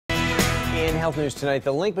In health news tonight,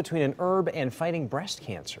 the link between an herb and fighting breast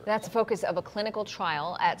cancer. That's the focus of a clinical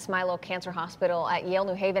trial at Smilow Cancer Hospital at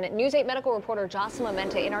Yale-New Haven. News 8 medical reporter Jocelyn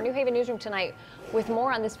Mente in our New Haven newsroom tonight with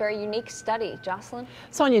more on this very unique study. Jocelyn?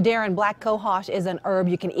 Sonia Darren, black cohosh is an herb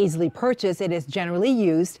you can easily purchase. It is generally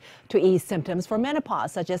used to ease symptoms for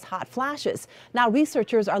menopause, such as hot flashes. Now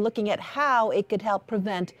researchers are looking at how it could help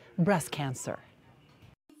prevent breast cancer.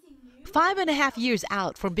 5.5 years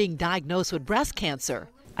out from being diagnosed with breast cancer,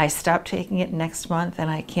 I stopped taking it next month and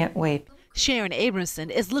I can't wait. Sharon Abramson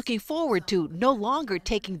is looking forward to no longer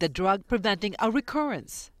taking the drug, preventing a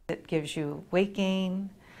recurrence. It gives you weight gain.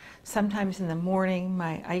 Sometimes in the morning,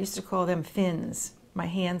 I used to call them fins. My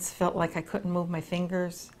hands felt like I couldn't move my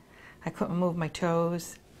fingers. I couldn't move my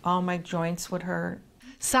toes. All my joints would hurt.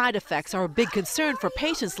 Side effects are a big concern for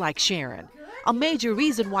patients like Sharon. A major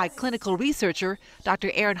reason why clinical researcher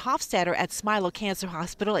Dr. Erin Hofstadter at Smilow Cancer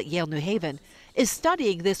Hospital at Yale-New Haven is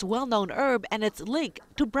studying this well-known herb and its link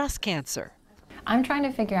to breast cancer. I'm trying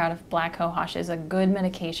to figure out if black cohosh is a good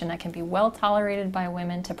medication that can be well tolerated by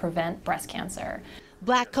women to prevent breast cancer.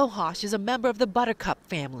 Black cohosh is a member of the buttercup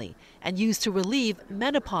family and used to relieve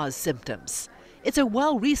menopause symptoms. It's a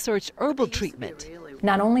well-researched herbal treatment.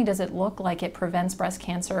 Not only does it look like it prevents breast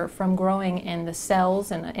cancer from growing in the cells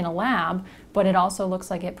in a lab, but it also looks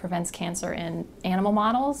like it prevents cancer in animal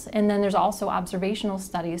models. And then there's also observational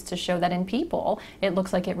studies to show that in people, it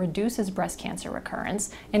looks like it reduces breast cancer recurrence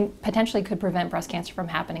and potentially could prevent breast cancer from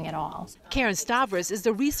happening at all. Karen Stavros is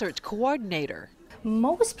the research coordinator.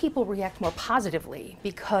 Most people react more positively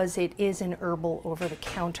because it is an herbal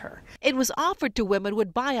over-the-counter. It was offered to women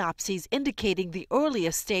with biopsies indicating the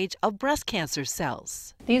earliest stage of breast cancer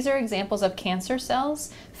cells. These are examples of cancer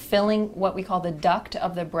cells filling what we call the duct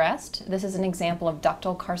of the breast. This is an example of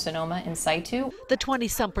ductal carcinoma in situ. The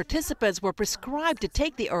 20-some participants were prescribed to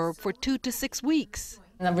take the herb for 2 to 6 weeks.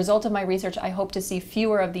 And the result of my research, I hope to see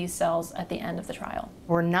fewer of these cells at the end of the trial.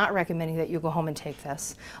 We're not recommending that you go home and take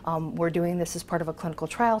this. We're doing this as part of a clinical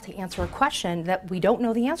trial to answer a question that we don't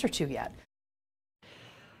know the answer to yet.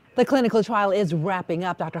 The clinical trial is wrapping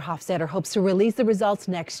up. Dr. Hofstadter hopes to release the results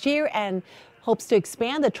next year and hopes to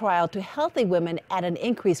expand the trial to healthy women at an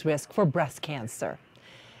increased risk for breast cancer.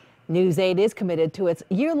 News 8 is committed to its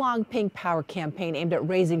year-long Pink Power campaign aimed at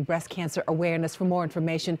raising breast cancer awareness. For more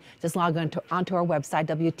information, just log onto our website,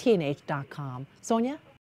 WTNH.com. Sonia?